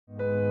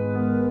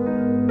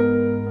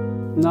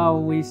Now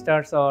we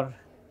start our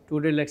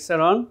today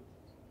lecture on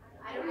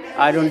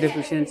iron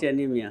deficiency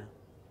anemia.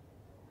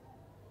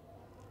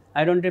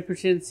 Iron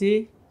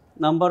deficiency,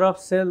 number of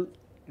cell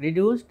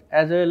reduced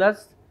as well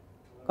as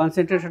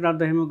concentration of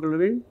the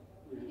hemoglobin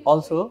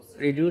also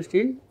reduced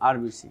in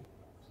RBC.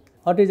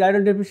 What is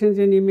iron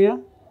deficiency anemia?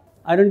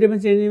 Iron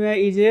deficiency anemia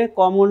is a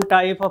common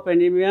type of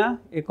anemia,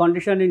 a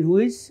condition in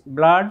which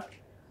blood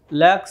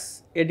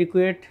lacks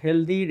adequate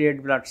healthy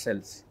red blood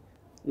cells.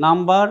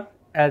 Number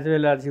as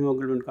well as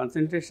hemoglobin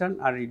concentration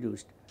are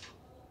reduced.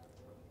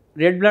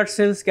 Red blood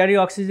cells carry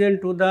oxygen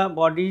to the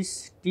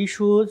body's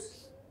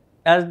tissues.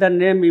 As the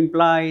name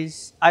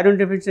implies, iron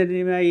deficiency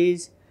anemia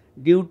is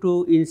due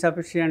to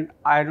insufficient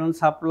iron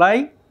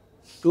supply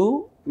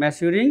to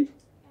maturing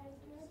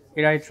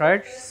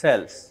erythroid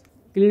cells.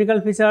 Clinical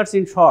features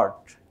in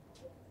short: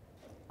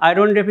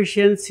 iron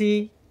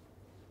deficiency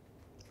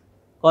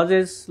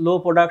causes low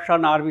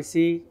production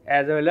RBC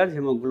as well as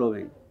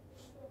hemoglobin,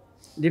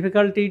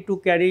 difficulty to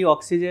carry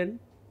oxygen,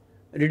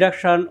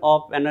 reduction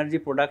of energy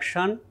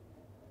production,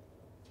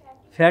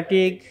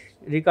 fatigue,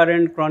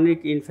 recurrent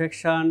chronic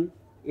infection,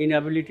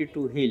 inability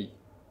to heal.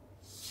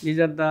 These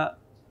are the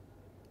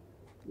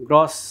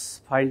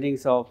gross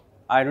findings of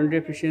iron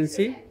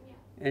deficiency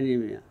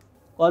anemia.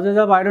 Causes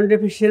of iron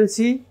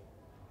deficiency.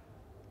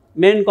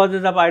 Main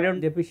causes of iron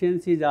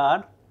deficiencies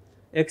are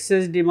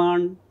excess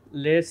demand,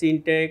 less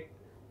intake,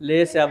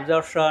 less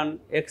absorption,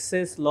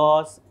 excess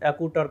loss,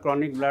 acute or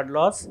chronic blood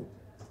loss,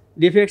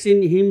 defects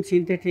in heme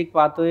synthetic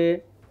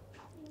pathway,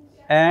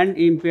 and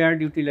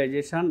impaired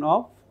utilization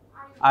of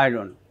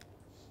iron.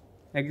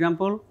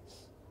 Example: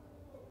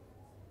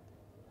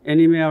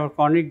 anemia of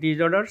chronic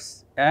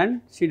disorders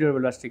and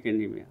sideroblastic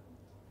anemia.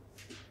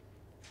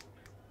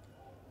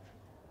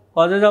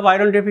 Causes of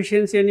iron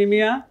deficiency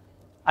anemia: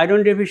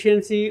 iron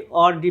deficiency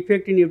or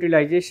defect in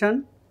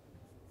utilization,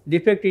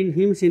 defect in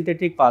heme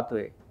synthetic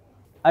pathway.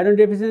 Iron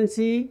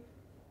deficiency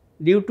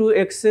due to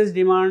excess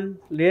demand,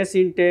 less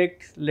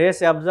intake,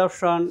 less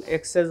absorption,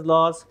 excess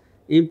loss,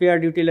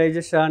 impaired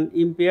utilization,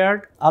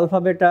 impaired alpha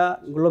beta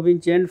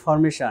globin chain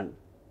formation.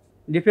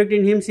 Defect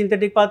in heme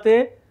synthetic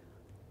pathway: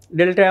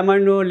 delta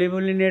amino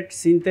levulinate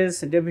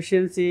synthase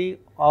deficiency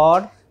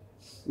or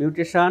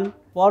mutation,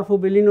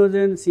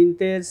 porphobilinogen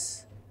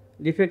synthase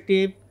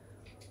defective,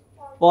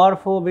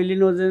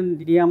 porphobilinogen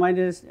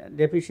deaminase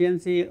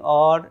deficiency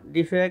or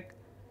defect,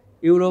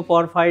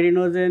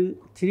 uroporphyrinogen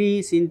 3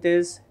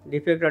 synthase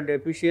defect or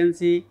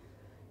deficiency,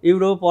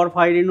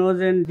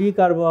 uroporphyrinogen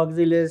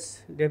decarboxylase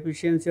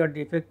deficiency or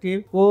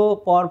defective,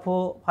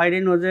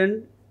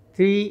 coporphyrinogen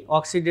 3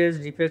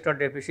 oxidase defect or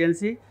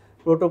deficiency,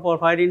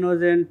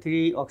 protoporphyrinogen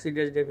 3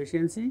 oxidase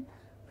deficiency,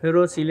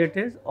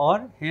 ferrochelatase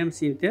or heme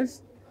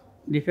synthase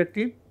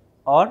defective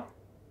or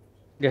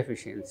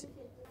deficiency.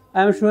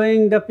 I am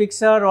showing the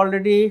picture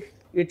already,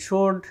 it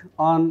showed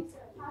on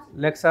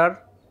lecture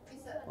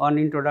on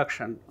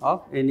introduction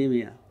of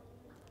anemia.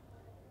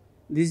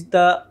 This is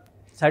the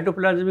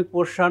cytoplasmic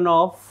portion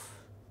of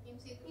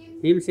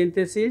heme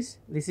synthesis.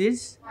 This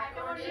is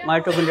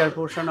mitochondrial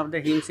portion of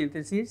the heme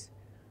synthesis.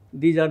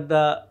 These are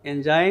the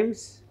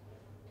enzymes.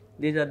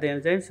 These are the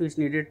enzymes which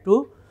needed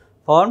to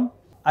form.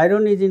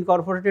 Iron is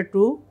incorporated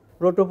to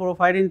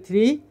protoporphyrin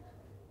 3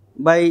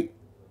 by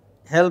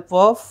help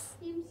of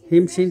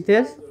heme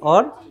synthase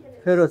or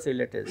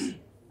ferrochelatase.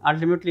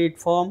 Ultimately, it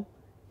forms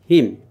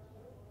heme.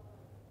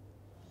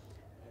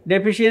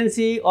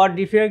 Deficiency or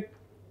defect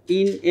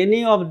in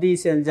any of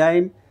these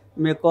enzymes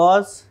may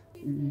cause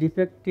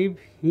defective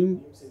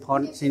heme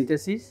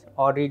synthesis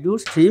or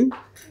reduced heme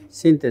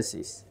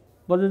synthesis.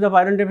 Causes of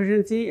iron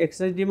deficiency: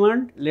 excess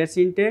demand, less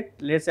intake,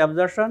 less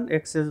absorption,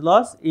 excess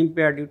loss,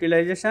 impaired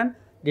utilization,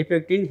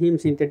 defect in heme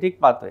synthetic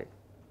pathway.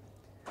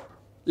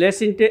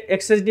 Less intake,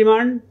 excess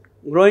demand,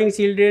 growing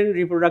children,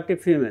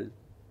 reproductive female.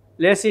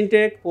 Less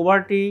intake,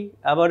 poverty,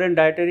 aberrant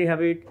dietary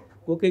habit,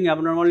 cooking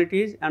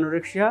abnormalities,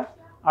 anorexia,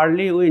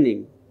 early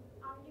weaning.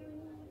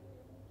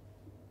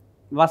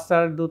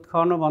 বাচ্চার দুধ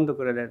খাওয়ানো বন্ধ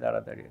করে দেয়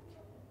তাড়াতাড়ি,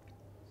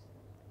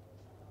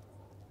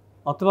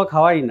 অথবা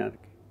খাওয়াই না আর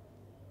কি,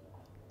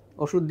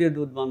 ওষুধ দিয়ে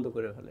দুধ বন্ধ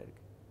করে ফেলে আর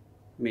কি,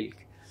 milk.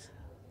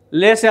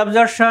 Less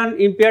absorption,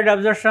 impaired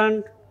absorption,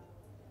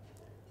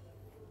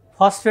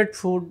 phosphate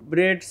food,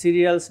 bread,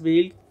 cereals,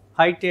 milk,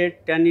 phytate,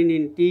 tannin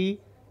in tea,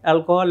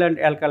 alcohol and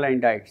alkaline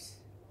diets.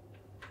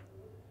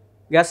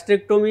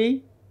 Gastrectomy,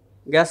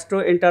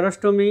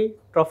 gastroenterostomy,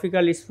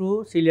 tropical screw,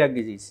 celiac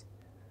disease.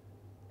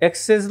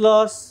 Excess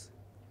loss,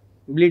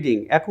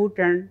 bleeding, acute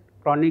and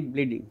chronic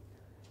bleeding,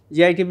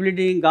 GIT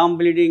bleeding, gum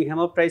bleeding,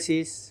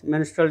 hemoptysis,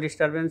 menstrual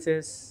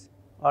disturbances,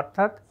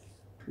 অর্থাৎ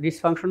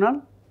dysfunctional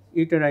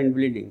uterine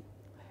bleeding,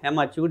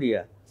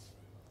 hematuria.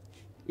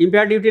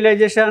 Impaired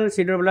utilization,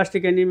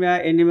 sideroblastic anemia,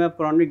 anemia of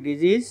chronic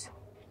disease,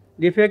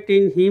 defect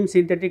in heme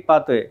synthetic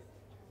pathway,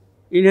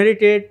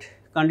 inherited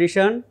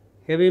condition,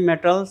 heavy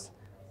metals,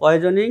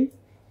 poisoning,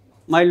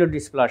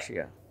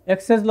 myelodysplasia.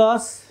 Excess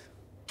loss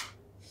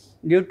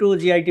due to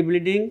GIT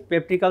bleeding,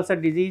 peptic ulcer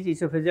disease,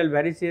 esophageal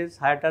varices,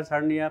 hiatus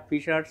hernia,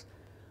 fissures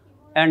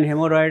and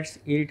hemorrhoids,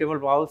 irritable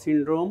bowel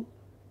syndrome,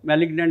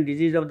 malignant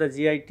disease of the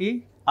GIT,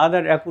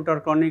 other acute or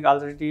chronic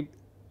ulcerative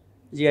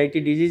GIT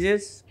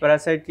diseases,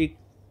 parasitic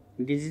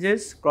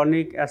diseases,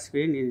 chronic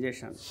aspirin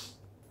injection.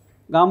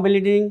 Gum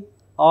bleeding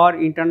or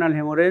internal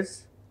hemorrhage,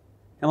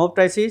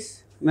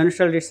 hemoptysis,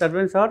 menstrual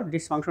disturbance or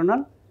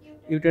dysfunctional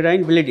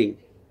uterine bleeding,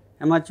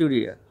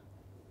 hematuria.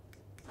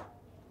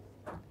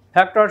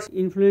 Factors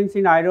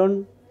influencing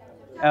iron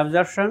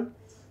absorption,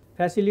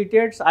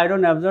 facilitates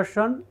iron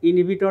absorption,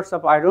 inhibitors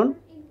of iron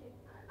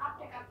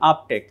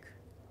uptake.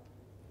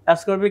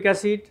 Ascorbic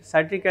acid,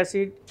 citric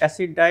acid,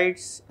 acid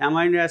diets,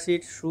 amino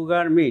acid,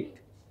 sugar, meat.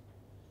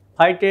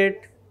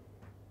 Phytate,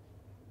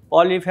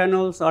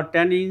 polyphenols or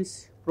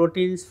tannins,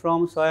 proteins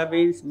from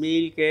soybeans,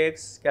 milk,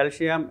 eggs,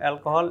 calcium,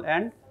 alcohol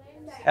and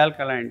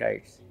alkaline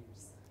diets.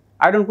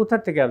 Iron কোথা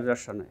থেকে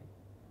absorption হয়?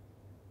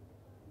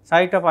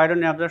 Site of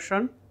iron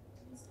absorption?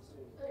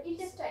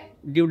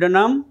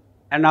 Duodenum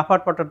and upper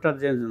part of the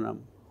jejunum.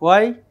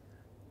 Why?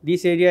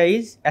 This area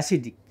is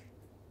acidic,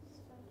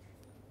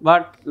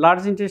 but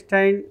large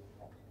intestine,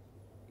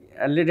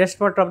 rest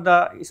part of the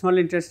small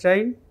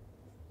intestine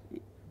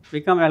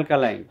become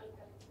alkaline.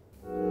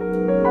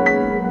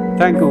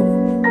 Thank you.